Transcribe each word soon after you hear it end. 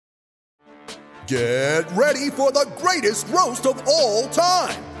Get ready for the greatest roast of all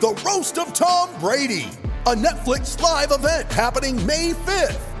time, the Roast of Tom Brady, a Netflix live event happening May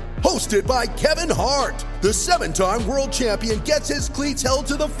 5th. Hosted by Kevin Hart, the 7-time world champion gets his cleats held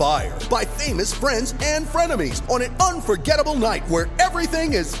to the fire by famous friends and frenemies on an unforgettable night where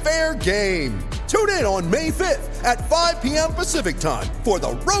everything is fair game. Tune in on May 5th at 5 p.m. Pacific time for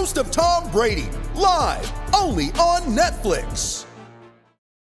the Roast of Tom Brady, live only on Netflix.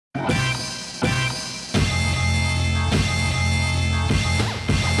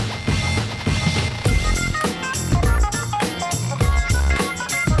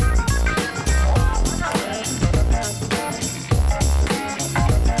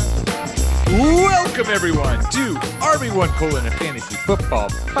 Welcome, everyone, to RB1: a fantasy football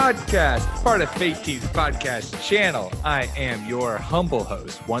podcast, part of Fake Teams podcast channel. I am your humble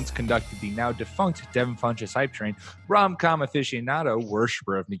host, once conducted the now defunct Devin Funchess hype train, rom-com aficionado,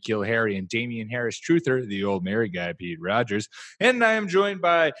 worshiper of N'Keal Harry and Damian Harris truther, the old Mary guy, Pete Rogers. And I am joined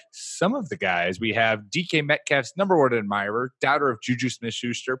by some of the guys. We have DK Metcalf's number one admirer, doubter of Juju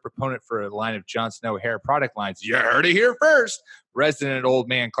Smith-Schuster, proponent for a line of Jon Snow hair product lines. You heard it here first. Resident old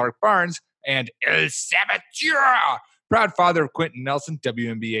man Clark Barnes, and El Saboteur, proud father of Quentin Nelson,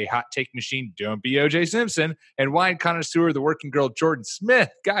 WNBA hot take machine, don't be O.J. Simpson, and wine connoisseur, the working girl, Jordan Smith.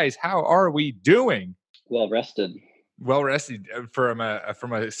 Guys, how are we doing? Well rested from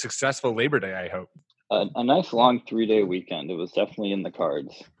a successful Labor Day, I hope. A nice long 3-day weekend. It was definitely in the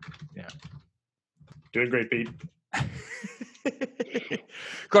cards. Yeah. Doing great, Pete.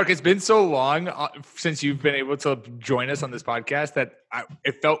 Clark, it's been so long since you've been able to join us on this podcast that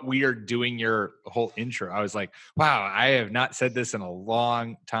it felt weird doing your whole intro. I was like, wow, I have not said this in a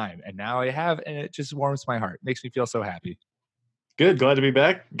long time. And now I have, and it just warms my heart. Makes me feel so happy. Good. Glad to be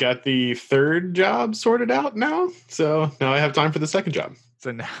back. Got the third job sorted out now. So now I have time for the second job.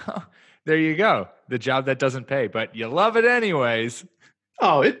 So now, there you go. The job that doesn't pay, but you love it anyways.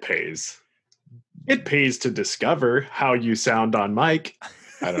 Oh, it pays. It pays to discover how you sound on mic.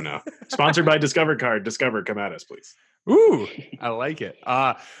 I don't know. Sponsored by Discover Card. Discover, come at us, please. Ooh, I like it.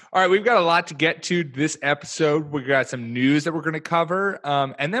 All right, we've got a lot to get to this episode. We got some news that we're going to cover,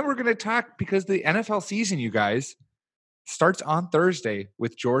 and then we're going to talk because the NFL season, you guys, starts on Thursday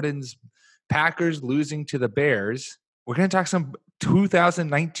with Jordan's Packers losing to the Bears. We're going to talk some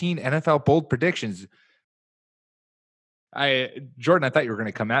 2019 NFL bold predictions. Jordan, I thought you were going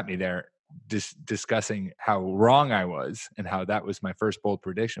to come at me there. Discussing how wrong I was and how that was my first bold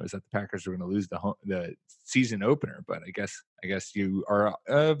prediction was that the Packers were going to lose the season opener. But I guess you are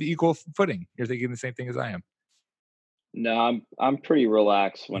of equal footing. You're thinking the same thing as I am. No, I'm pretty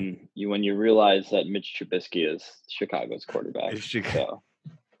relaxed when you realize that Mitch Trubisky is Chicago's quarterback. So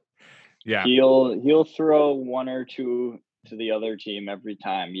yeah, he'll throw one or two to the other team every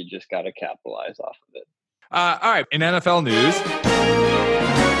time. You just got to capitalize off of it. All right, in NFL news.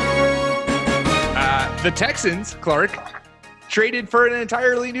 The Texans, Clark, traded for an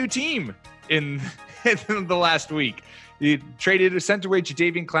entirely new team in the last week. They sent away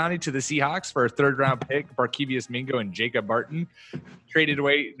Jadeveon Clowney to the Seahawks for a third-round pick, Barkevious Mingo and Jacob Barton.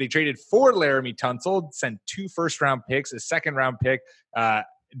 They traded for Laramie Tunsil, sent 2 first-round picks, a second-round pick,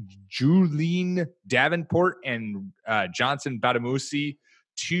 Julian Davenport and Johnson Batamusi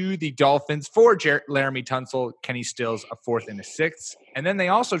to the Dolphins for Laramie Tunsil, Kenny Stills, a 4th and a 6th. And then they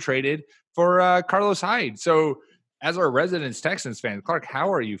also traded for Carlos Hyde. So as our resident Texans fan, Clark,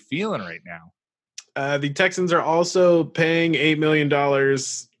 how are you feeling right now? The Texans are also paying $8 million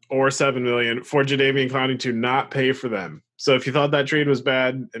or $7 million for Jadeveon Clowney to not pay for them. So if you thought that trade was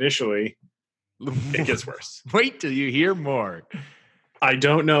bad initially, it gets worse. Wait till you hear more. I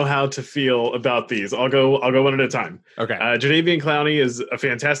don't know how to feel about these. I'll go one at a time. Okay. Jadeveon Clowney is a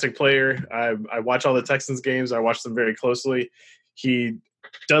fantastic player. I watch all the Texans games. I watch them very closely. He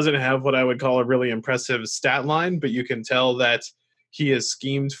doesn't have what I would call a really impressive stat line, but you can tell that he is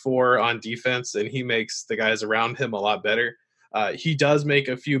schemed for on defense, and he makes the guys around him a lot better. He does make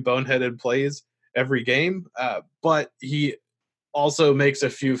a few boneheaded plays every game, but he also makes a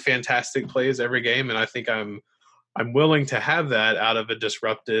few fantastic plays every game, and I think I'm willing to have that out of a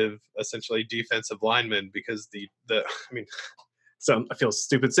disruptive, essentially defensive lineman, because so I feel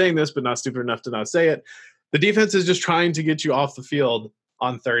stupid saying this, but not stupid enough to not say it. The defense is just trying to get you off the field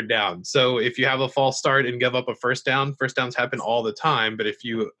on third down. So if you have a false start and give up a first downs happen all the time. But if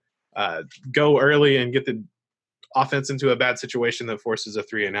you go early and get the offense into a bad situation that forces a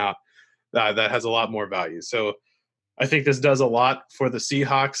 3 and out, that has a lot more value. So I think this does a lot for the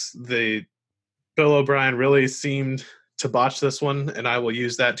Seahawks. Bill O'Brien really seemed to botch this one, and I will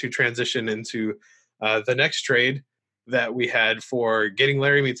use that to transition into the next trade that we had for getting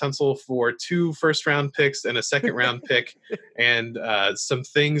Laremy Tunsil for 2 first-round picks and a second-round pick, and some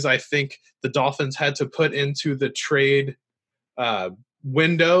things I think the Dolphins had to put into the trade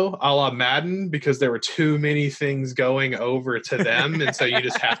window a la Madden because there were too many things going over to them, and so you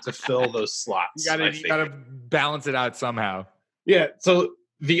just have to fill those slots. You gotta balance it out somehow. Yeah, so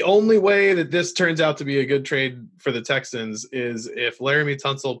the only way that this turns out to be a good trade for the Texans is if Laremy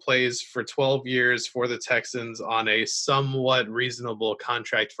Tunsil plays for 12 years for the Texans on a somewhat reasonable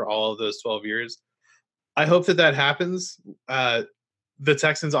contract for all of those 12 years. I hope that happens. The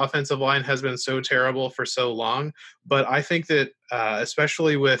Texans' offensive line has been so terrible for so long, but I think that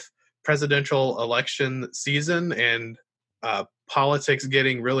especially with presidential election season and politics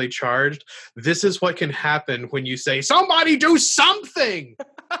getting really charged, this is what can happen when you say, somebody do something!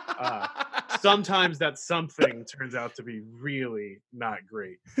 Sometimes that something turns out to be really not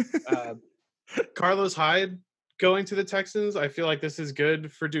great. Carlos Hyde going to the Texans, I feel like this is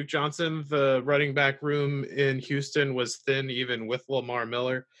good for Duke Johnson. The running back room in Houston was thin even with Lamar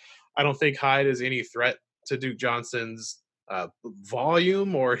Miller. I don't think Hyde is any threat to Duke Johnson's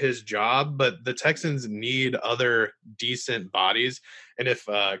volume or his job, but the Texans need other decent bodies. And if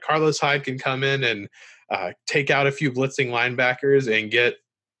Carlos Hyde can come in and take out a few blitzing linebackers and get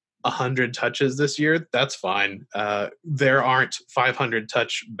 100 touches this year, that's fine. There aren't 500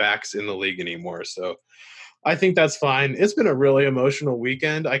 touch backs in the league anymore. So I think that's fine. It's been a really emotional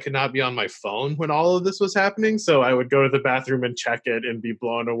weekend. I could not be on my phone when all of this was happening. So I would go to the bathroom and check it and be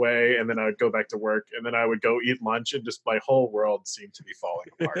blown away. And then I would go back to work and then I would go eat lunch and just my whole world seemed to be falling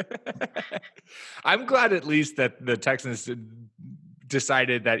apart. I'm glad at least that the Texans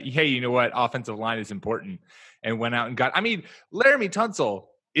decided that, hey, you know what? Offensive line is important and went out and got, Laremy Tunsil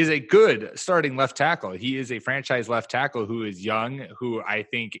is a good starting left tackle. He is a franchise left tackle who is young, who I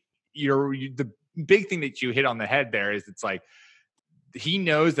think the big thing that you hit on the head there is it's like he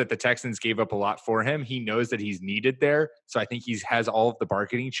knows that the Texans gave up a lot for him. He knows that he's needed there. So I think he has all of the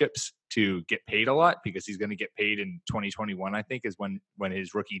bargaining chips to get paid a lot because he's going to get paid in 2021, I think, is when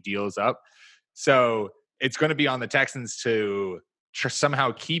his rookie deal is up. So it's going to be on the Texans to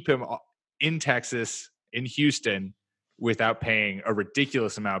somehow keep him in Texas, in Houston, without paying a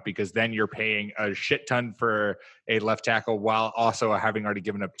ridiculous amount, because then you're paying a shit ton for a left tackle while also having already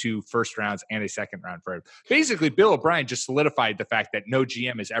given up 2 first rounds and a second round for him. Basically, Bill O'Brien just solidified the fact that no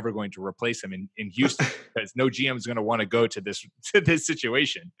GM is ever going to replace him in Houston because no GM is going to want to go to this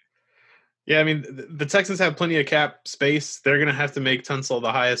situation. Yeah, the Texans have plenty of cap space. They're going to have to make Tunsil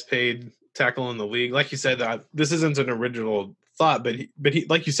the highest paid tackle in the league. Like you said, this isn't an original thought, but he,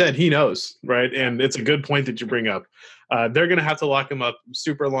 like you said, he knows, right? And it's a good point that you bring up. They're going to have to lock him up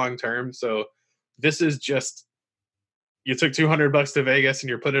super long term. So this is just, you took $200 to Vegas and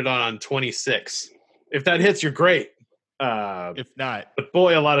you're putting it on 26. If that hits, you're great. If not, but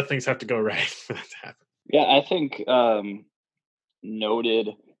boy, a lot of things have to go right for that to happen. Yeah, I think noted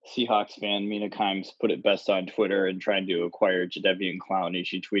Seahawks fan Mina Kimes put it best on Twitter in trying to acquire Jadeveon Clowney.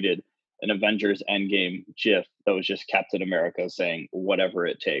 She tweeted an Avengers Endgame GIF that was just Captain America saying whatever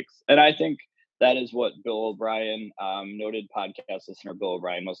it takes. And I think that is what Bill O'Brien, noted podcast listener Bill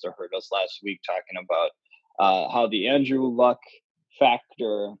O'Brien, must have heard us last week talking about how the Andrew Luck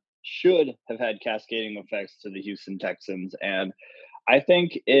factor should have had cascading effects to the Houston Texans. And I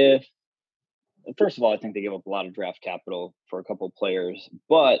think first of all, I think they gave up a lot of draft capital for a couple of players,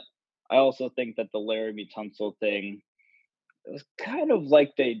 but I also think that the Laremy Tunsil thing, it was kind of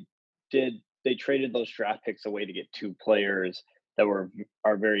like they traded those draft picks away to get 2 players that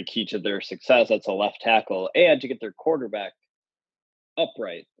are very key to their success. That's a left tackle, and to get their quarterback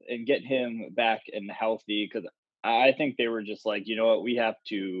upright and get him back and healthy. Because I think they were just like, you know what, we have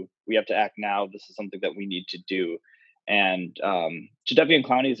to act now. This is something that we need to do. And Jadeveon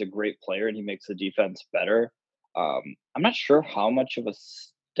Clowney is a great player, and he makes the defense better. I'm not sure how much of a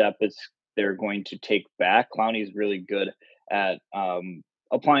step they're going to take back. Clowney is really good at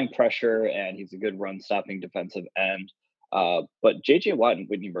applying pressure, and he's a good run-stopping defensive end. But J.J. Watt and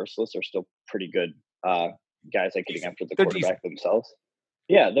Whitney Mercilus are still pretty good guys at getting after the quarterback themselves.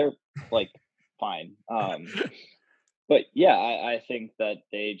 Yeah, they're like fine. But yeah, I think that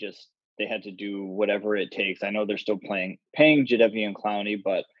they had to do whatever it takes. I know they're still paying Jadeveon Clowney,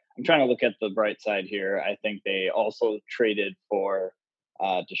 but I'm trying to look at the bright side here. I think they also traded for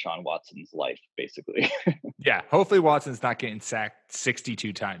Deshaun Watson's life, basically. Yeah, hopefully Watson's not getting sacked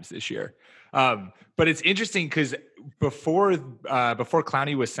 62 times this year. But it's interesting because before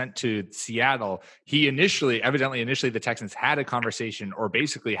Clowney was sent to Seattle, he initially the Texans had a conversation or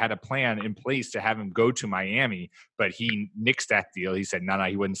basically had a plan in place to have him go to Miami, but he nixed that deal. He said, no,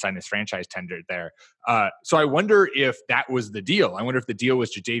 he wouldn't sign his franchise tender there. So I wonder if that was the deal. I wonder if the deal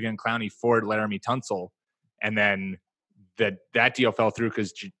was Jadeveon Clowney for Laramie Tunsil, and then that deal fell through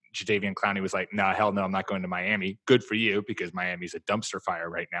because Jadeveon Clowney was like, nah, hell no, I'm not going to Miami. Good for you, because Miami's a dumpster fire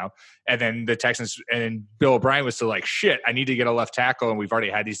right now. And then the Texans and Bill O'Brien was still like, shit, I need to get a left tackle. And we've already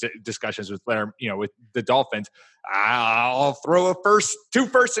had these discussions with with the Dolphins. I'll throw two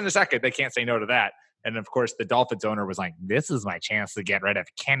firsts in a second. They can't say no to that. And of course, the Dolphins owner was like, this is my chance to get rid of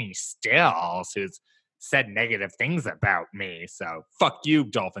Kenny Stills, who's said negative things about me. So fuck you,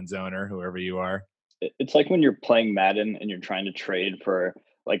 Dolphins owner, whoever you are. It's like when you're playing Madden and you're trying to trade for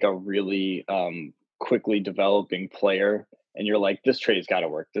like a really quickly developing player, and you're like, this trade's got to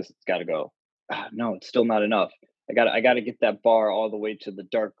work. This has got to go. No, it's still not enough. I got to get that bar all the way to the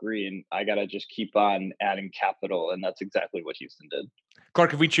dark green. I got to just keep on adding capital, and that's exactly what Houston did.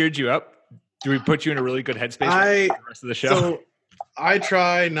 Clark, if we cheered you up, do we put you in a really good headspace for the rest of the show? So I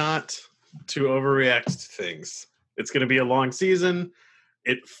try not to overreact to things. It's going to be a long season.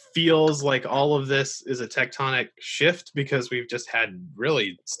 It feels like all of this is a tectonic shift because we've just had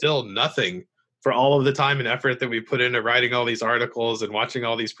really still nothing for all of the time and effort that we put into writing all these articles and watching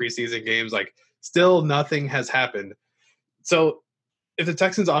all these preseason games. Like, still nothing has happened. So if the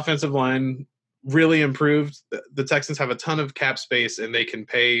Texans offensive line really improved, the Texans have a ton of cap space and they can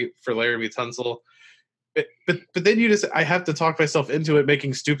pay for Laramie Tunsil. But then I have to talk myself into it,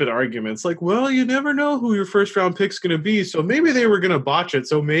 making stupid arguments like, well, you never know who your first round pick's going to be. So maybe they were going to botch it.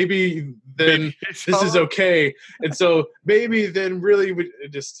 So maybe then this is okay. And so maybe then really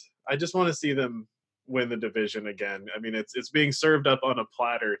I just want to see them win the division again. I mean, it's being served up on a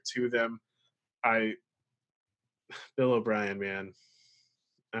platter to them. Bill O'Brien, man,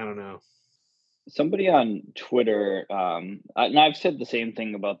 I don't know. Somebody on Twitter, and I've said the same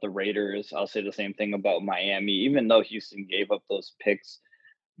thing about the Raiders. I'll say the same thing about Miami. Even though Houston gave up those picks,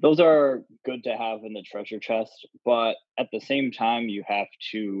 those are good to have in the treasure chest. But at the same time, you have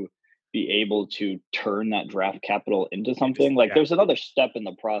to be able to turn that draft capital into something. Like, there's another step in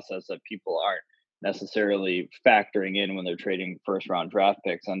the process that people aren't necessarily factoring in when they're trading first-round draft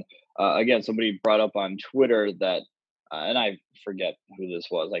picks. And again, somebody brought up on Twitter that, and I forget who this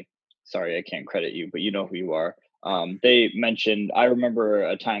was, like, sorry, I can't credit you, but you know who you are. They mentioned, I remember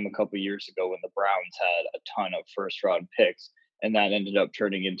a time a couple years ago when the Browns had a ton of first round picks, and that ended up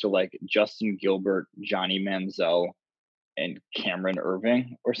turning into like Justin Gilbert, Johnny Manziel, and Cameron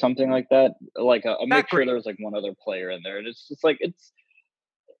Irving or something like that. Like I'll make sure there was like one other player in there. And it's just like,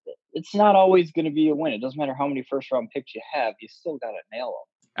 it's not always going to be a win. It doesn't matter how many first round picks you have. You still got to nail them.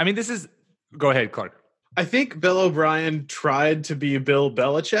 I mean, go ahead, Clark. I think Bill O'Brien tried to be Bill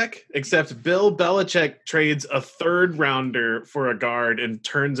Belichick, except Bill Belichick trades a third rounder for a guard and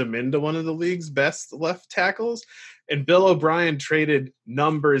turns him into one of the league's best left tackles. And Bill O'Brien traded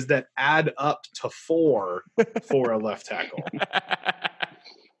numbers that add up to 4 for a left tackle.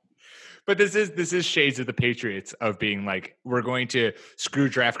 But this is shades of the Patriots of being like, we're going to screw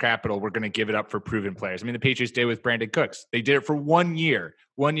draft capital. We're going to give it up for proven players. I mean, the Patriots did with Brandon Cooks. They did it for 1 year.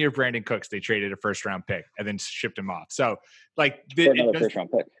 1 year, Brandon Cooks, they traded a first round pick and then shipped him off. So like for another first round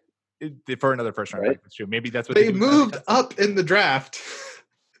pick. For another first round pick. That's true. Maybe that's what they moved up in the draft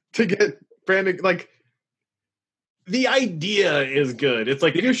to get Brandon. Like, the idea is good. It's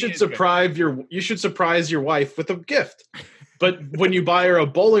like you should surprise your wife with a gift. But when you buy her a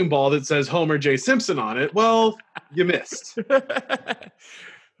bowling ball that says Homer J. Simpson on it, well, you missed.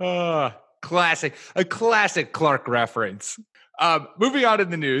 A classic Clark reference. Moving on in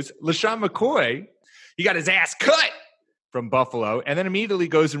the news, LaShawn McCoy, he got his ass cut from Buffalo and then immediately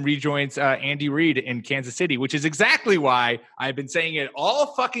goes and rejoins Andy Reid in Kansas City, which is exactly why I've been saying it all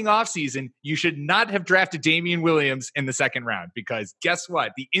fucking offseason. You should not have drafted Damian Williams in the second round, because guess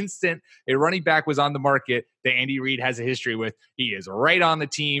what? The instant a running back was on the market that Andy Reid has a history with, he is right on the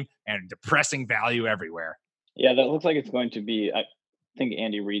team and depressing value everywhere. Yeah, that looks like it's going to be, I think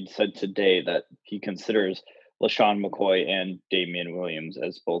Andy Reid said today that he considers LaShawn McCoy and Damian Williams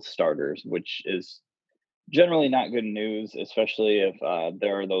as both starters, which is generally not good news, especially if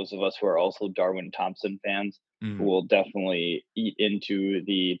there are those of us who are also Darwin Thompson fans who will definitely eat into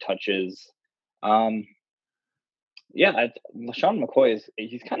the touches. LaShawn McCoy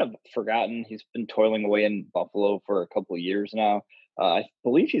he's kind of forgotten. He's been toiling away in Buffalo for a couple of years now. I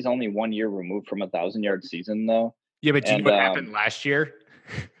believe he's only 1 year removed from 1,000-yard season, though. Yeah, but do you know what happened last year?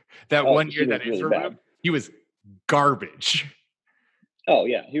 That 1 year that is removed, he was garbage. Oh,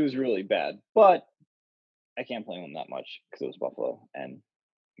 yeah, he was really bad. But I can't blame him that much because it was Buffalo, and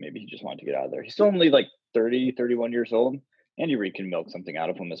maybe he just wanted to get out of there. He's still only like 30, 31 years old. Andy Reid can milk something out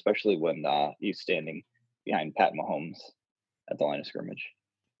of him, especially when he's standing behind Pat Mahomes at the line of scrimmage.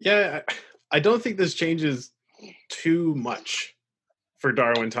 Yeah, I don't think this changes too much for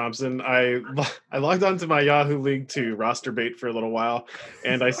Darwin Thompson. I logged onto my Yahoo League to roster bait for a little while,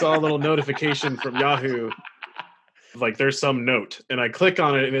 and I saw a little notification from Yahoo, like there's some note, and I click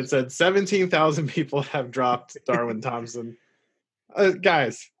on it, and it said 17,000 people have dropped Darwin Thompson.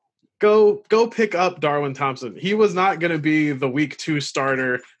 Guys, go pick up Darwin Thompson. He was not going to be the week 2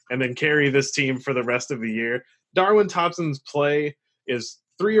 starter and then carry this team for the rest of the year. Darwin Thompson's play is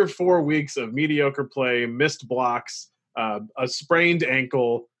 3 or 4 weeks of mediocre play, missed blocks, a sprained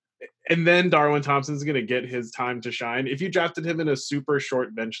ankle, and then Darwin Thompson's going to get his time to shine. If you drafted him in a super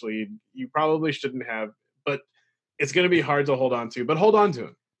short bench league, you probably shouldn't have, but it's going to be hard to hold on to. But hold on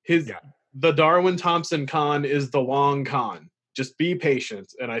to him. The Darwin Thompson con is the long con. Just be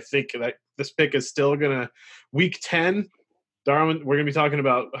patient, and I think that this pick is still going to – week 10, Darwin, we're going to be talking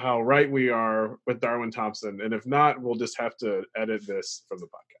about how right we are with Darwin Thompson, and if not, we'll just have to edit this from the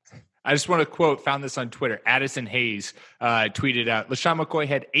podcast. I just want to quote, found this on Twitter. Addison Hayes tweeted out, LeSean McCoy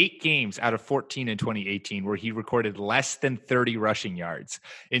had 8 games out of 14 in 2018 where he recorded less than 30 rushing yards.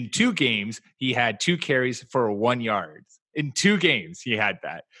 In 2 games, he had 2 carries for 1 yard. In 2 games, he had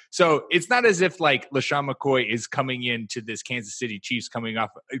that. So it's not as if like LeSean McCoy is coming into this Kansas City Chiefs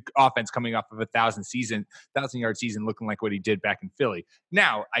offense coming off of a 1,000-yard season looking like what he did back in Philly.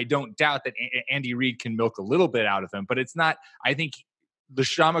 Now, I don't doubt that Andy Reid can milk a little bit out of him, but it's not, I think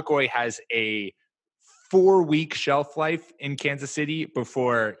LeSean McCoy has a 4-week shelf life in Kansas City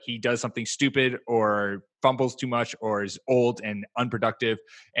before he does something stupid or fumbles too much or is old and unproductive.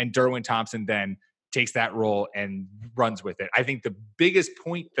 And Darwin Thompson then takes that role and runs with it. I think the biggest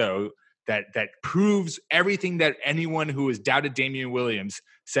point, though, that proves everything that anyone who has doubted Damian Williams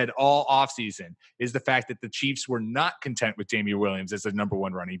said all offseason is the fact that the Chiefs were not content with Damian Williams as the number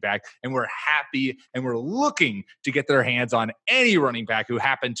 1 running back, and we're happy and we're looking to get their hands on any running back who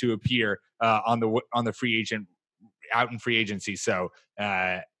happened to appear on the free agent out in free agency. So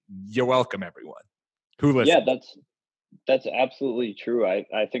you're welcome, everyone who listens. Yeah, that's absolutely true.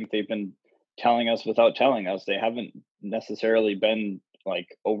 I think they've been telling us without telling us. They haven't necessarily been like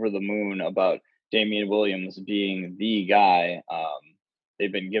over the moon about Damian Williams being the guy.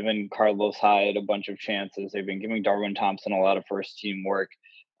 They've been giving Carlos Hyde a bunch of chances. They've been giving Darwin Thompson a lot of first team work.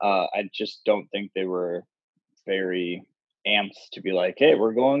 I just don't think they were very amped to be like, hey,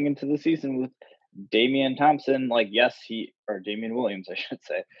 we're going into the season with Damian Thompson. Like, yes, Damian Williams, I should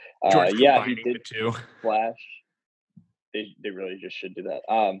say. Yeah, he did flash. They really just should do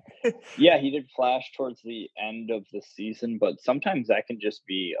that. Yeah, he did flash towards the end of the season, but sometimes that can just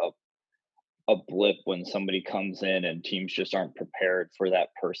be a blip when somebody comes in and teams just aren't prepared for that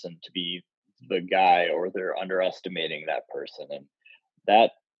person to be the guy, or they're underestimating that person. And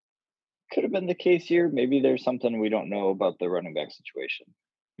that could have been the case here. Maybe there's something we don't know about the running back situation.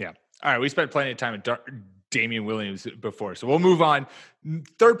 Yeah. All right. We spent plenty of time with Damian Williams before, so we'll move on.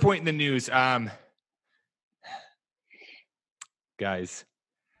 Third point in the news. Guys,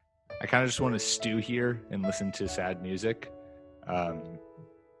 I kind of just want to stew here and listen to sad music.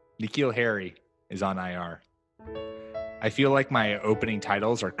 N'Keal Harry is on IR. I feel like my opening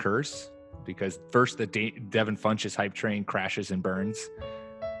titles are curse because first the Devin Funchess hype train crashes and burns.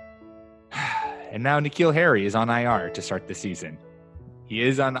 And now N'Keal Harry is on IR to start the season. He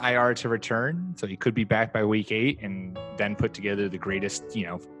is on IR to return, so he could be back by week 8 and then put together the greatest,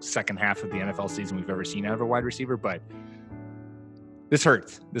 second half of the NFL season we've ever seen out of a wide receiver. But this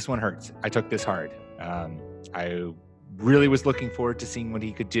hurts. This one hurts. I took this hard. I really was looking forward to seeing what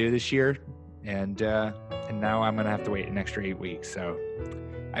he could do this year, and now I'm going to have to wait an extra 8 weeks. So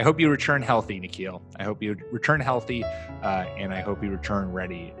I hope you return healthy, N'Keal. I hope you return healthy, and I hope you return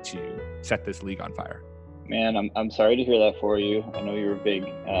ready to set this league on fire. Man, I'm sorry to hear that for you. I know you're a big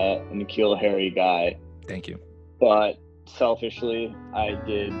N'Keal Harry guy. Thank you. But selfishly, I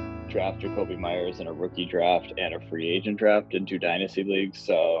did draft Jacoby Myers in a rookie draft and a free agent draft in 2 dynasty leagues.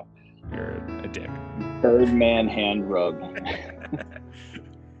 So you're a dick. Birdman hand rub.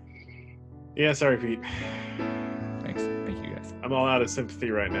 Yeah, sorry, Pete. Thanks. Thank you, guys. I'm all out of sympathy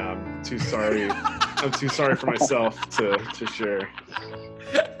right now. I'm too sorry. I'm too sorry for myself to share.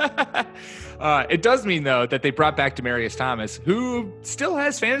 It does mean, though, that they brought back Demaryius Thomas, who still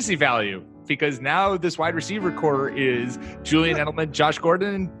has fantasy value, because now this wide receiver core is Julian Edelman, Josh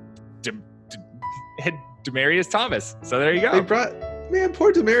Gordon, and Demaryius Thomas. So there you go. They brought,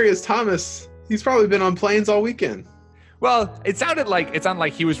 poor Demaryius Thomas. He's probably been on planes all weekend. Well, it sounded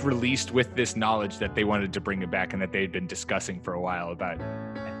like he was released with this knowledge that they wanted to bring him back and that they had been discussing for a while about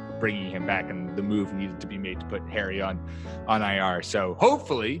bringing him back, and the move needed to be made to put Harry on IR. So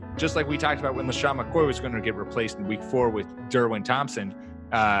hopefully, just like we talked about when LaShawn McCoy was going to get replaced in week 4 with Derwin Thompson,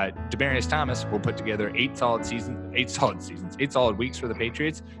 Demaryius Thomas will put together 8 solid weeks for the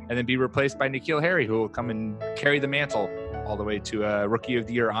Patriots, and then be replaced by N'Keal Harry, who will come and carry the mantle all the way to Rookie of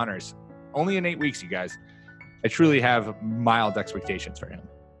the Year honors. Only in 8 weeks, you guys. I truly have mild expectations for him.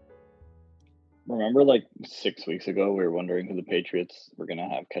 Remember, like 6 weeks ago, we were wondering who the Patriots were going to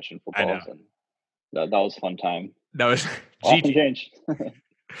have catching footballs, and that was a fun time. That was Often changed.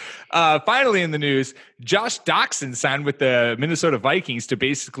 Finally, in the news, Josh Doctson signed with the Minnesota Vikings to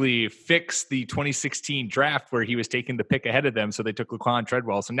basically fix the 2016 draft where he was taking the pick ahead of them. So they took Laquan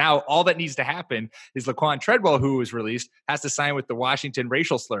Treadwell. So now all that needs to happen is Laquan Treadwell, who was released, has to sign with the Washington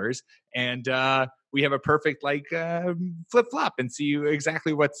racial slurs. And we have a perfect flip-flop and see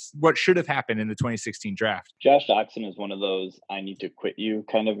exactly what should have happened in the 2016 draft. Josh Doctson is one of those I need to quit you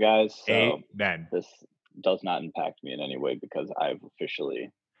kind of guys. So Amen. This does not impact me in any way because I've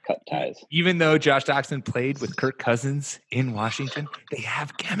officially cut ties. Even though Josh Doctson played with Kirk Cousins in Washington, they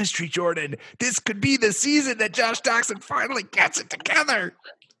have chemistry, Jordan. This could be the season that Josh Doctson finally gets it together.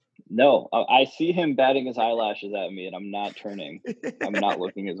 No, I see him batting his eyelashes at me, and I'm not turning. I'm not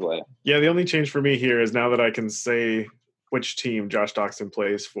looking his way. Yeah, the only change for me here is now that I can say which team Josh Doctson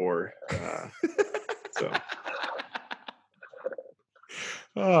plays for. So.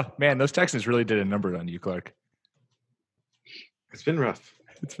 Oh, man, those Texans really did a number on you, Clark. It's been rough.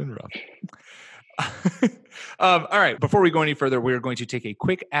 It's been rough. All right. Before we go any further, we're going to take a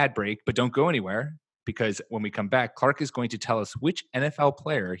quick ad break, but don't go anywhere because when we come back, Clark is going to tell us which NFL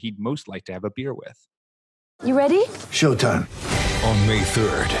player he'd most like to have a beer with. You ready? Showtime. On May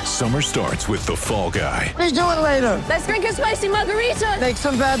 3rd, summer starts with The Fall Guy. Let's do it later. Let's drink a spicy margarita. Make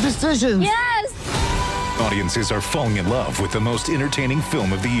some bad decisions. Yes. Audiences are falling in love with the most entertaining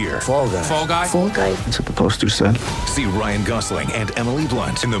film of the year. Fall Guy. Fall Guy? Fall guy. That's what the poster said. See Ryan Gosling and Emily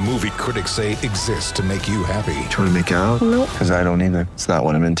Blunt in the movie critics say exists to make you happy. Trying to make it out? Nope. Because I don't either. It's not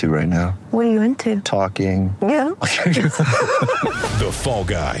what I'm into right now. What are you into? Talking. Yeah. The Fall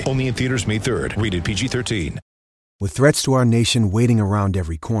Guy. Only in theaters May 3rd. Rated PG-13. With threats to our nation waiting around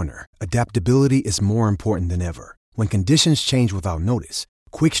every corner, adaptability is more important than ever. When conditions change without notice,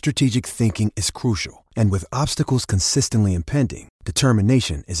 quick strategic thinking is crucial. And with obstacles consistently impending,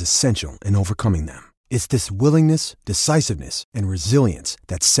 determination is essential in overcoming them. It's this willingness, decisiveness, and resilience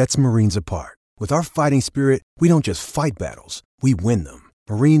that sets Marines apart. With our fighting spirit, we don't just fight battles, we win them.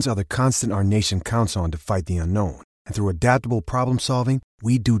 Marines are the constant our nation counts on to fight the unknown. And through adaptable problem solving,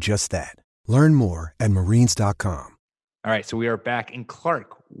 we do just that. Learn more at Marines.com. All right, so we are back. And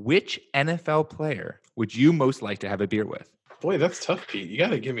Clark, which NFL player would you most like to have a beer with? Boy, that's tough, Pete. You got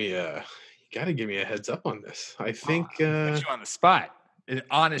to give me a heads up on this. I think Put you on the spot. An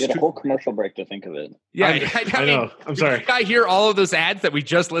honest. You had a whole commercial break to think of it. Yeah, I know. I'm sorry. Did I hear all of those ads that we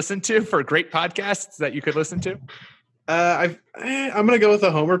just listened to for great podcasts that you could listen to? I'm going to go with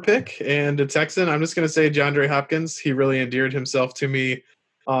a homer pick and a Texan. I'm just going to say DeAndre Hopkins. He really endeared himself to me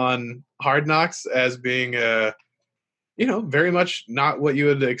on Hard Knocks as being very much not what you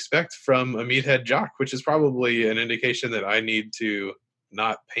would expect from a meathead jock, which is probably an indication that I need to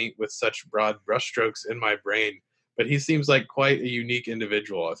not paint with such broad brushstrokes in my brain. But he seems like quite a unique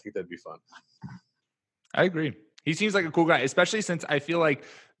individual. I think that'd be fun. I agree. He seems like a cool guy, especially since I feel like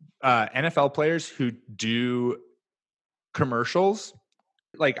NFL players who do commercials,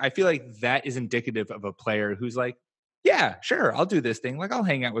 like I feel like that is indicative of a player who's like, yeah, sure, I'll do this thing. Like I'll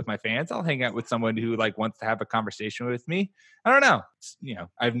hang out with my fans. I'll hang out with someone who like wants to have a conversation with me. I don't know.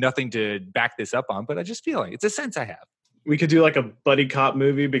 I have nothing to back this up on, but I just feel like it's a sense I have. We could do like a buddy cop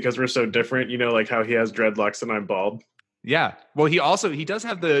movie because we're so different, like how he has dreadlocks and I'm bald. Yeah. Well, he does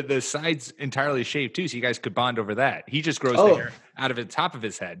have the sides entirely shaved too. So you guys could bond over that. He just grows the hair out of the top of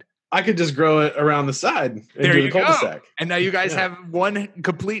his head. I could just grow it around the side and there do you the cul-de-sac. Go. And now you guys have one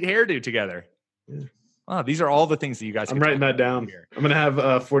complete hairdo together. Yeah. Wow, these are all the things that you guys. I'm writing that down. Here. I'm going to have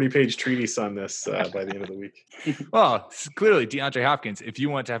a 40-page treatise on this by the end of the week. Well, clearly DeAndre Hopkins, if you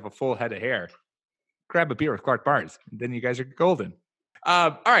want to have a full head of hair, grab a beer with Clark Barnes. Then you guys are golden.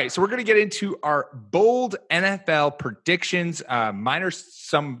 All right, so we're going to get into our bold NFL predictions,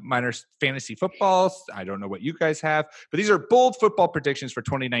 some minor fantasy footballs. I don't know what you guys have, but these are bold football predictions for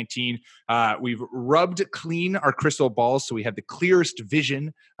 2019. We've rubbed clean our crystal balls, so we have the clearest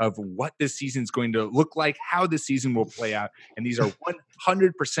vision of what this season is going to look like, how this season will play out, and these are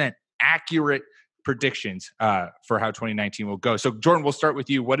 100% accurate predictions for how 2019 will go. So, Jordan, we'll start with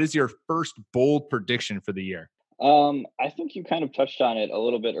you. What is your first bold prediction for the year? I think you kind of touched on it a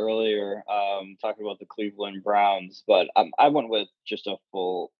little bit earlier, talking about the Cleveland Browns, but I went with just a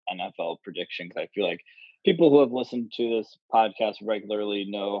full NFL prediction because I feel like people who have listened to this podcast regularly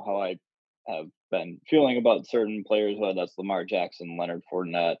know how I have been feeling about certain players, whether that's Lamar Jackson, Leonard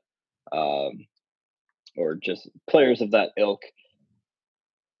Fournette, or just players of that ilk.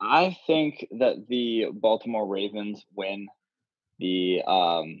 I think that the Baltimore Ravens win the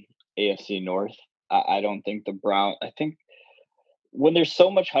AFC North. I don't think the Browns. I think when there's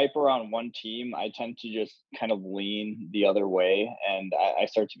so much hype around one team, I tend to just kind of lean the other way. And I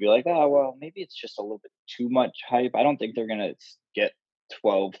start to be like, oh, well, maybe it's just a little bit too much hype. I don't think they're going to get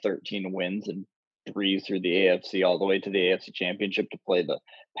 12, 13 wins and breeze through the AFC all the way to the AFC Championship to play the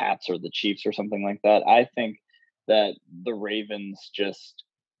Pats or the Chiefs or something like that. I think that the Ravens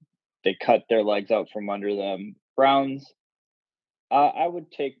they cut their legs out from under them. Browns, I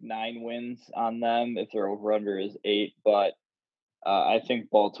would take 9 wins on them if their over-under is 8, but I think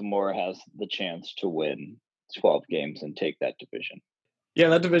Baltimore has the chance to win 12 games and take that division. Yeah,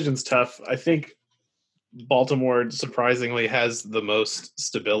 that division's tough. I think Baltimore surprisingly has the most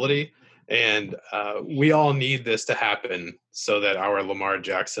stability, and we all need this to happen so that our Lamar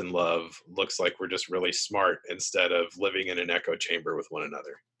Jackson love looks like we're just really smart instead of living in an echo chamber with one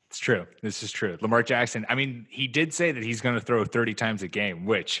another. It's true. This is true. Lamar Jackson, I mean, he did say that he's going to throw 30 times a game,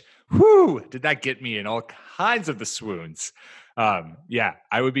 which, did that get me in all kinds of the swoons. Yeah,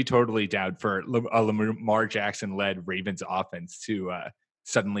 I would be totally down for a Lamar Jackson-led Ravens offense to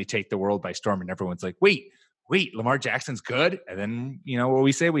suddenly take the world by storm. And everyone's like, wait, Lamar Jackson's good? And then, you know what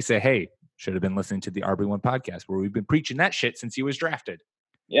we say? We say, hey, should have been listening to the RB1 podcast where we've been preaching that shit since he was drafted.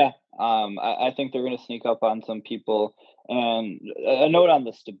 Yeah, I think they're going to sneak up on some people. And a note on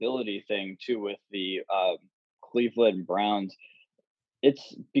the stability thing, too, with the Cleveland Browns.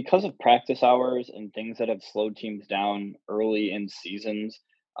 It's because of practice hours and things that have slowed teams down early in seasons,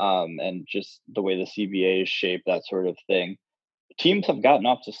 and just the way the CBA is shaped, that sort of thing. Teams have gotten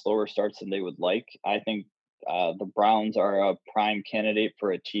off to slower starts than they would like. I think the Browns are a prime candidate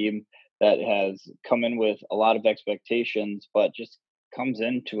for a team that has come in with a lot of expectations, but just comes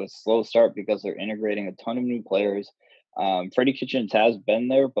into a slow start because they're integrating a ton of new players. Freddie Kitchens has been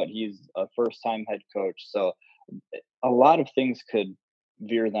there, but he's a first-time head coach. So a lot of things could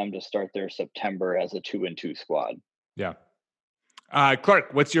veer them to start their September as a 2-2 squad. Yeah. Clark,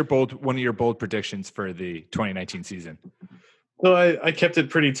 what's one of your bold predictions for the 2019 season? So I kept it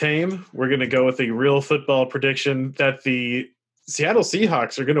pretty tame. We're going to go with a real football prediction that the Seattle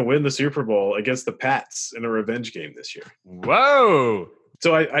Seahawks are going to win the Super Bowl against the Pats in a revenge game this year. Whoa.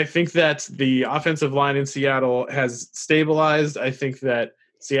 So I think that the offensive line in Seattle has stabilized. I think that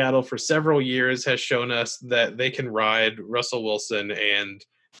Seattle for several years has shown us that they can ride Russell Wilson and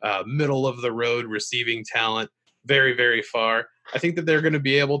middle of the road receiving talent very, very far. I think that they're going to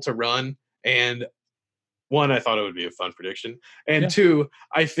be able to run. And one, I thought it would be a fun prediction. And two,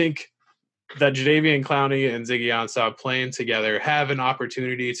 I think that Jadeveon Clowney and Ziggy Ansah playing together have an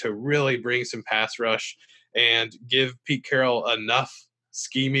opportunity to really bring some pass rush and give Pete Carroll enough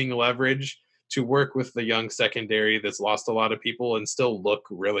scheming leverage to work with the young secondary that's lost a lot of people and still look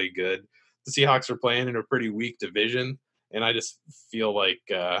really good. The Seahawks are playing in a pretty weak division, and I just feel like,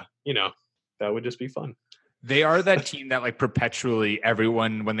 that would just be fun. They are that team that like perpetually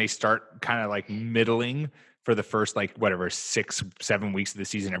everyone, when they start kind of like middling for the first 6-7 weeks of the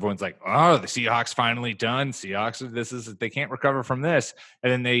season, everyone's like, oh, the Seahawks finally done. Seahawks, they can't recover from this.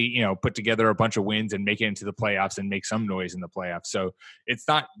 And then they, put together a bunch of wins and make it into the playoffs and make some noise in the playoffs. So it's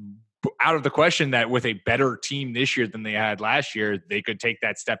not out of the question that with a better team this year than they had last year, they could take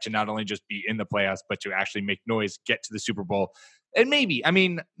that step to not only just be in the playoffs, but to actually make noise, get to the Super Bowl, and maybe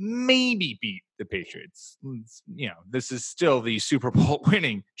beat the Patriots. This is still the Super Bowl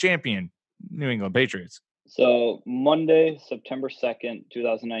winning champion New England Patriots. So Monday, September 2nd,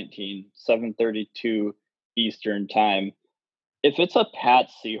 2019, 7:32 Eastern time. If it's a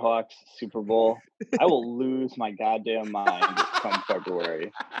Pats Seahawks Super Bowl, I will lose my goddamn mind come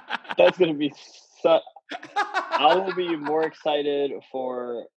February. That's going to be I will be more excited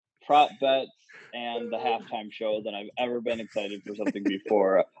for prop bets and the halftime show than I've ever been excited for something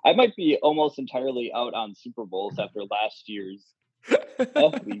before. I might be almost entirely out on Super Bowls after last year's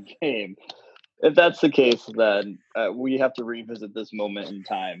ugly game. If that's the case, then we have to revisit this moment in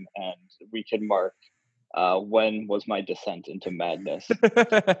time, and we can mark when was my descent into madness.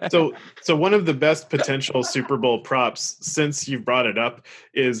 So one of the best potential Super Bowl props, since you brought it up,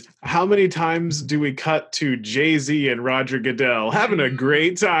 is how many times do we cut to Jay-Z and Roger Goodell having a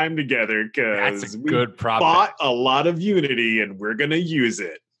great time together? Because we good prop bought a lot of unity, and we're going to use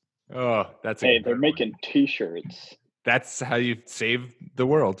it. Oh, that's hey, they're making T-shirts. That's how you save the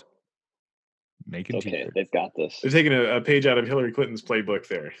world. Making Okay, T-shirts. they've got this. They're taking a page out of Hillary Clinton's playbook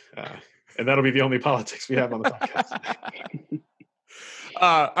there. And that'll be the only politics we have on the podcast.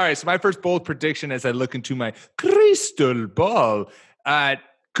 All right, so my first bold prediction as I look into my crystal ball,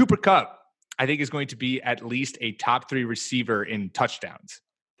 Cooper Kupp, I think, is going to be at least a top 3 receiver in touchdowns.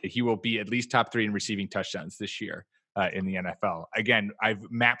 He will be at least top 3 in receiving touchdowns this year in the NFL. Again, I've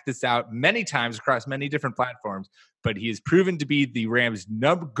mapped this out many times across many different platforms, but he has proven to be the Rams'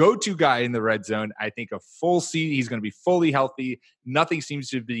 go-to guy in the red zone. I think a full season, he's going to be fully healthy. Nothing seems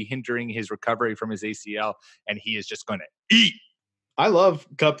to be hindering his recovery from his ACL, and he is just going to eat. I love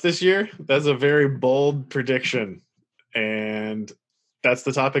Kupp this year. That's a very bold prediction. And that's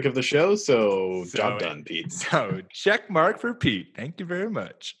the topic of the show. So job done, Pete. So check mark for Pete. Thank you very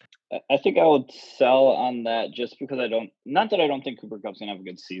much. I think I would sell on that just because not that I don't think Cooper Kupp's going to have a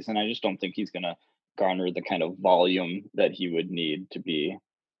good season. I just don't think he's going to garner the kind of volume that he would need to be,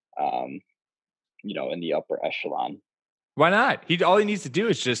 in the upper echelon. Why not? All he needs to do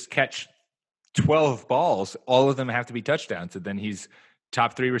is just catch 12 balls. All of them have to be touchdowns. And then he's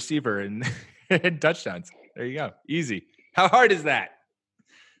top 3 receiver in touchdowns. There you go. Easy. How hard is that?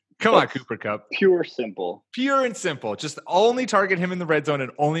 Come on, Cooper Kupp. Pure simple. Pure and simple. Just only target him in the red zone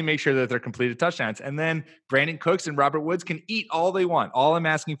and only make sure that they're completed touchdowns. And then Brandon Cooks and Robert Woods can eat all they want. All I'm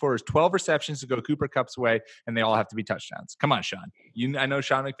asking for is 12 receptions to go Cooper Kupp's way, and they all have to be touchdowns. Come on, Sean. I know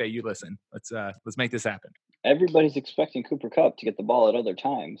Sean McVay, you listen. Let's make this happen. Everybody's expecting Cooper Kupp to get the ball at other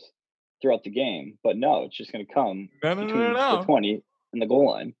times throughout the game, but no, it's just going to come between the 20 and the goal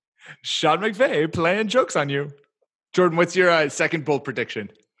line. Sean McVay playing jokes on you. Jordan, what's your second bold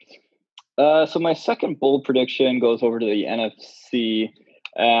prediction? So my second bold prediction goes over to the NFC,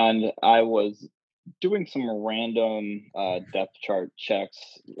 and I was doing some random depth chart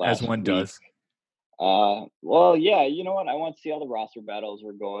checks last As one week. does. Well, yeah, you know what? I want to see how the roster battles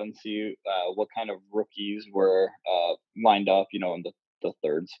were going, see what kind of rookies were lined up, in the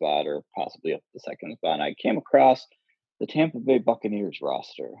third spot or possibly up the second spot. And I came across the Tampa Bay Buccaneers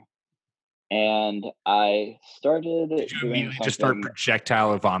roster. And I started Did you immediately just start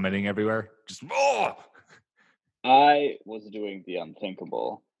projectile vomiting everywhere? Just I was doing the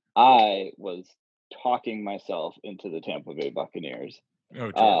unthinkable. I was talking myself into the Tampa Bay Buccaneers.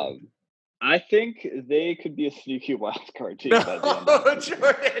 Oh, I think they could be a sneaky wild card team. By the end of the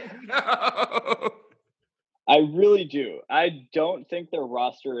Jordan, no. I really do. I don't think their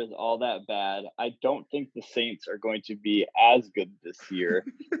roster is all that bad. I don't think the Saints are going to be as good this year.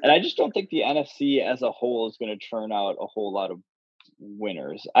 And I just don't think the NFC as a whole is going to turn out a whole lot of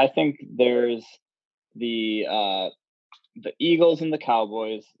winners. I think there's the Eagles and the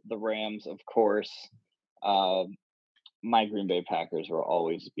Cowboys, the Rams, of course. My Green Bay Packers will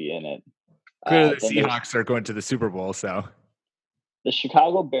always be in it. Clearly the Seahawks are going to the Super Bowl, so. The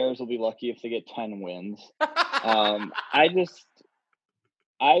Chicago Bears will be lucky if they get 10 wins. I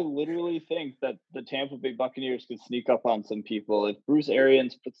literally think that the Tampa Bay Buccaneers could sneak up on some people. If Bruce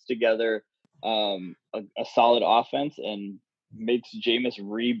Arians puts together a solid offense and makes Jameis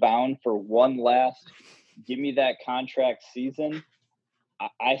rebound for one last, give me that contract season,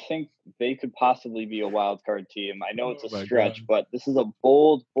 I think they could possibly be a wild card team. I know it's a stretch, but this is a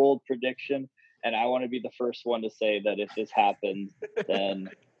bold, bold prediction. And I want to be the first one to say that if this happens,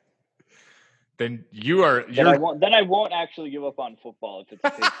 then I won't actually give up on football if it's the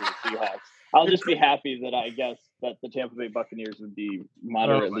Patriots Seahawks. I'll just be happy that I guess that the Tampa Bay Buccaneers would be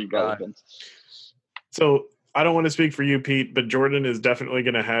moderately relevant. So I don't want to speak for you, Pete, but Jordan is definitely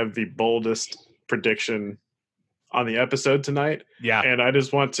going to have the boldest prediction on the episode tonight. Yeah. And I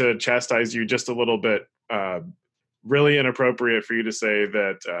just want to chastise you just a little bit. Really inappropriate for you to say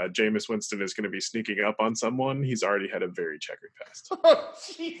that Jameis Winston is going to be sneaking up on someone. He's already had a very checkered past. Oh,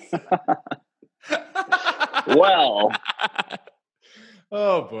 jeez. Well.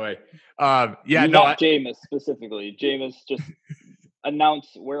 Oh, boy. Not Jameis specifically. Jameis, just announce,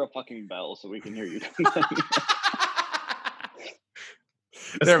 wear a fucking bell so we can hear you.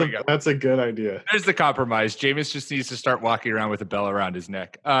 There we go. That's a good idea. There's the compromise. Jameis just needs to start walking around with a bell around his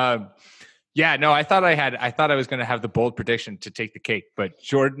neck. I thought I was going to have the bold prediction to take the cake, but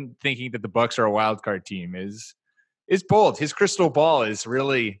Jordan thinking that the Bucs are a wild card team is bold. His crystal ball is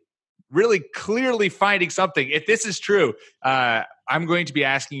really, really clearly finding something. If this is true, I'm going to be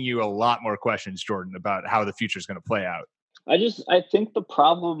asking you a lot more questions, Jordan, about how the future is going to play out. I think the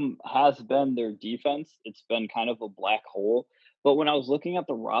problem has been their defense. It's been kind of a black hole. But when I was looking at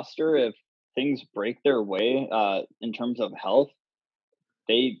the roster, if things break their way in terms of health,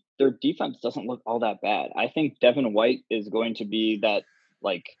 their defense doesn't look all that bad. I think Devin White is going to be that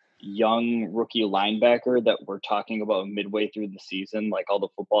young rookie linebacker that we're talking about midway through the season. Like all the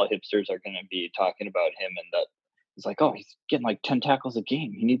football hipsters are going to be talking about him, and that it's like, oh, he's getting like 10 tackles a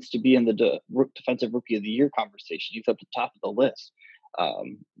game. He needs to be in the defensive rookie of the year conversation. He's at the top of the list.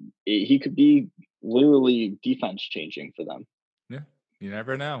 He could be literally defense changing for them. Yeah, you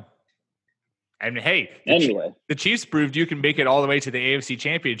never know. And hey, the Chiefs proved you can make it all the way to the AFC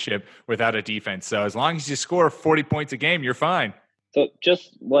Championship without a defense. So as long as you score 40 points a game, you're fine. So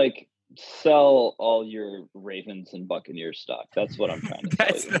just like sell all your Ravens and Buccaneers stock. That's what I'm trying to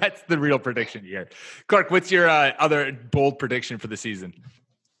tell you. That's the real prediction here. Clark, what's your other bold prediction for the season?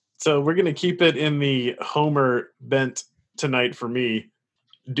 So we're going to keep it in the Homer bent tonight for me.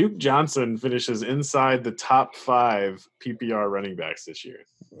 Duke Johnson finishes inside the top 5 PPR running backs this year.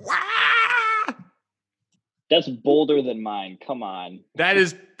 Wow! That's bolder than mine. Come on. That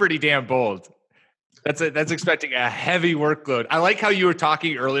is pretty damn bold. That's expecting a heavy workload. I like how you were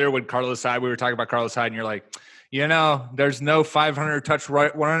talking earlier when we were talking about Carlos Hyde, and you're like, there's no 500 touch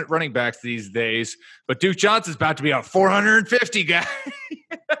running backs these days, but Duke Johnson's about to be a 450 guy.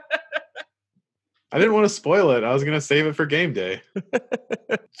 I didn't want to spoil it. I was going to save it for game day.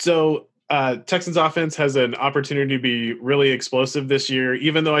 So Texans offense has an opportunity to be really explosive this year.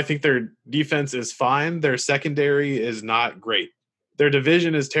 Even though I think their defense is fine, their secondary is not great. Their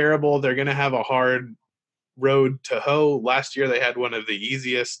division is terrible. They're going to have a hard road to hoe. Last year, they had one of the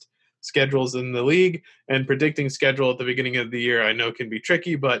easiest schedules in the league, and predicting schedule at the beginning of the year I know can be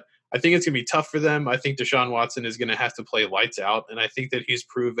tricky, but I think it's going to be tough for them. I think Deshaun Watson is going to have to play lights out, and I think that he's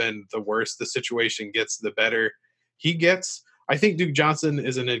proven the worse the situation gets, the better he gets. I think Duke Johnson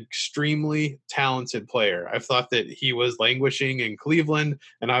is an extremely talented player. I've thought that he was languishing in Cleveland,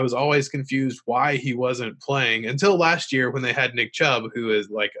 and I was always confused why he wasn't playing until last year when they had Nick Chubb, who is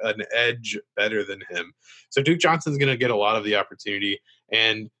like an edge better than him. So Duke Johnson's going to get a lot of the opportunity,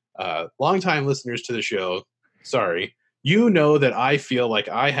 and longtime listeners to the show, sorry, you know that I feel like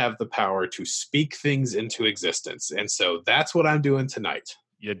I have the power to speak things into existence, and so that's what I'm doing tonight.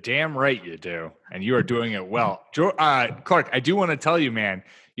 You're damn right you do, and you are doing it well. Clark, I do want to tell you, man,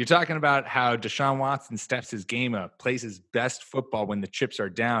 you're talking about how Deshaun Watson steps his game up, plays his best football when the chips are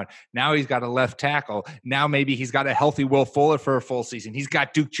down. Now he's got a left tackle. Now maybe he's got a healthy Will Fuller for a full season. He's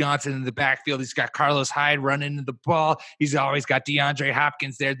got Duke Johnson in the backfield. He's got Carlos Hyde running the ball. He's always got DeAndre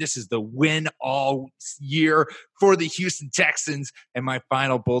Hopkins there. This is the win all year for the Houston Texans. And my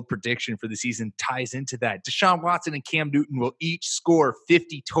final bold prediction for the season ties into that. Deshaun Watson and Cam Newton will each score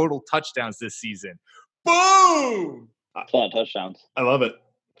 50 total touchdowns this season. Boom! That's a lot of touchdowns. I love it.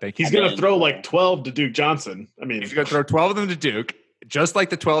 He's going to throw like 12 to Duke Johnson. I mean, he's going to throw 12 of them to Duke, just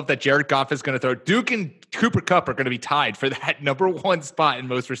like the 12 that Jared Goff is going to throw. Duke and Cooper Kupp are going to be tied for that number 1 spot in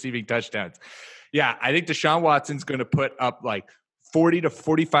most receiving touchdowns. Yeah, I think Deshaun Watson's going to put up like 40 to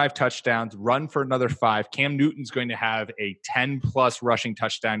 45 touchdowns, run for another 5. Cam Newton's going to have a 10-plus rushing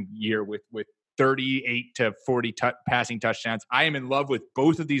touchdown year with 38 to 40 passing touchdowns. I am in love with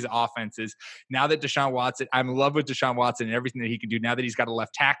both of these offenses. Now that I'm in love with Deshaun Watson and everything that he can do. Now that he's got a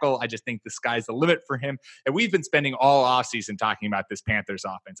left tackle, I just think the sky's the limit for him. And we've been spending all offseason talking about this Panthers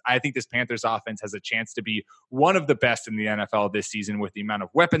offense. I think this Panthers offense has a chance to be one of the best in the NFL this season with the amount of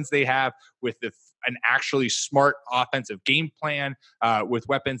weapons they have, with an actually smart offensive game plan, with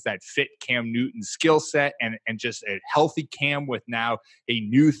weapons that fit Cam Newton's skill set, and just a healthy Cam with now a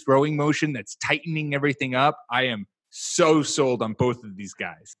new throwing motion that's tightening everything up. I am so sold on both of these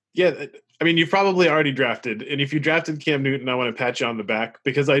guys. Yeah, I mean, you've probably already drafted. And if you drafted Cam Newton, I want to pat you on the back,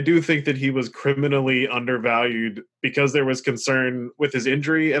 because I do think that he was criminally undervalued because there was concern with his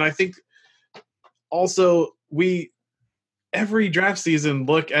injury. And I think also every draft season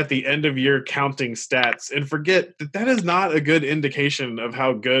look at the end of year counting stats and forget that is not a good indication of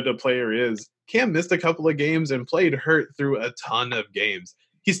how good a player is. Cam missed a couple of games and played hurt through a ton of games.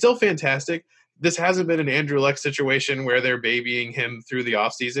 He's still fantastic. This hasn't been an Andrew Luck situation where they're babying him through the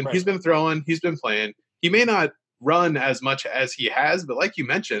offseason. Right. He's been throwing, he's been playing. He may not run as much as he has, but like you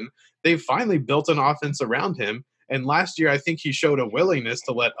mentioned, they've finally built an offense around him. And last year, I think he showed a willingness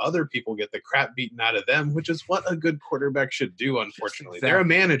to let other people get the crap beaten out of them, which is what a good quarterback should do, unfortunately. Exactly. They're a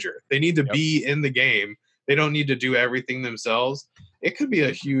manager. They need to be in the game. They don't need to do everything themselves. It could be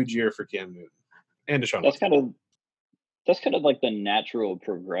a huge year for Cam Newton and Deshaun Watson. That's kind of like the natural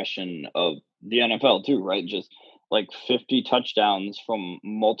progression of the NFL too, right? Just like 50 touchdowns from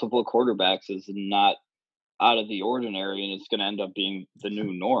multiple quarterbacks is not out of the ordinary, and it's going to end up being the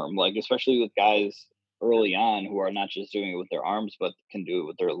new norm. Like, especially with guys early on who are not just doing it with their arms, but can do it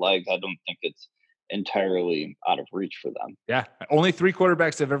with their legs. I don't think it's entirely out of reach for them. Yeah. Only 3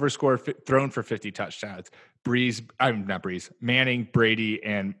 quarterbacks have ever thrown for 50 touchdowns. Manning, Brady,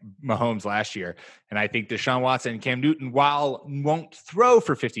 and Mahomes last year. And I think Deshaun Watson and Cam Newton, while won't throw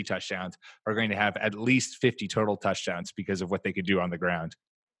for 50 touchdowns, are going to have at least 50 total touchdowns because of what they could do on the ground.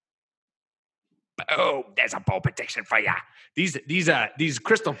 Oh, there's a bold prediction for you. These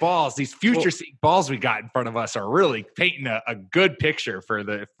crystal balls, these future-seeing balls we got in front of us are really painting a good picture for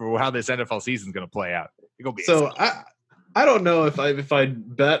how this NFL season is going to play out. So I don't know if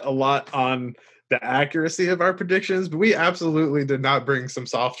I'd bet a lot on the accuracy of our predictions, but we absolutely did not bring some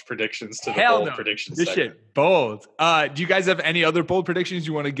soft predictions to the bold predictions. This shit bold. Do you guys have any other bold predictions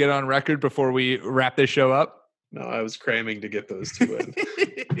you want to get on record before we wrap this show up? No, I was cramming to get those 2 in.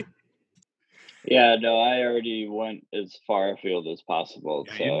 Yeah, no, I already went as far afield as possible.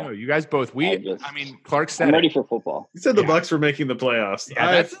 Yeah, so you guys both. Clark said I'm ready for football. You said the Bucs were making the playoffs.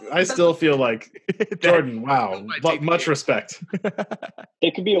 Yeah, I still feel like Jordan. Wow, much respect.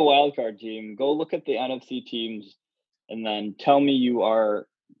 It could be a wild card team. Go look at the NFC teams, and then tell me you are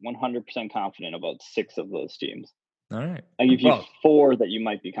 100% confident about 6 of those teams. All right. I give you 4 that you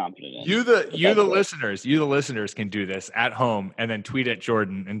might be confident in. You the listeners can do this at home and then tweet at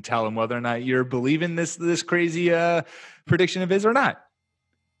Jordan and tell him whether or not you're believing this crazy prediction of his or not.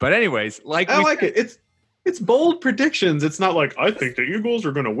 But anyways, I like it. It's bold predictions. It's not like I think the Eagles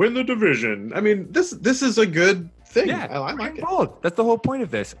are going to win the division. I mean, this is a good thing. Yeah, I like it. Bold. That's the whole point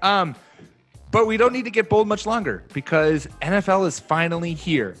of this. But we don't need to get bold much longer because NFL is finally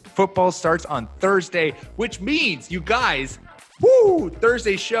here. Football starts on Thursday, which means you guys,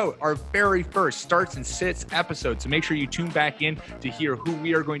 Thursday's show, our very first starts and sits episode. So make sure you tune back in to hear who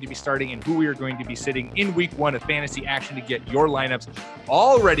we are going to be starting and who we are going to be sitting in week 1 of fantasy action to get your lineups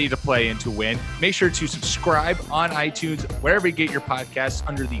all ready to play and to win. Make sure to subscribe on iTunes, wherever you get your podcasts,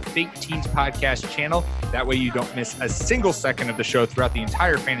 under the Fake Teams podcast channel. That way you don't miss a single second of the show throughout the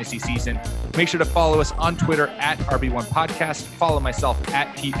entire fantasy season. Make sure to follow us on Twitter at RB1 Podcast. Follow myself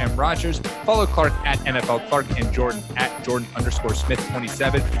at PM Rogers. Follow Clark at NFL Clark and Jordan at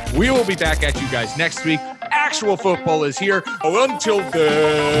Jordan_Smith27. We will be back at you guys next week. Actual football is here. Until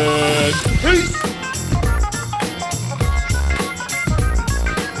then, peace.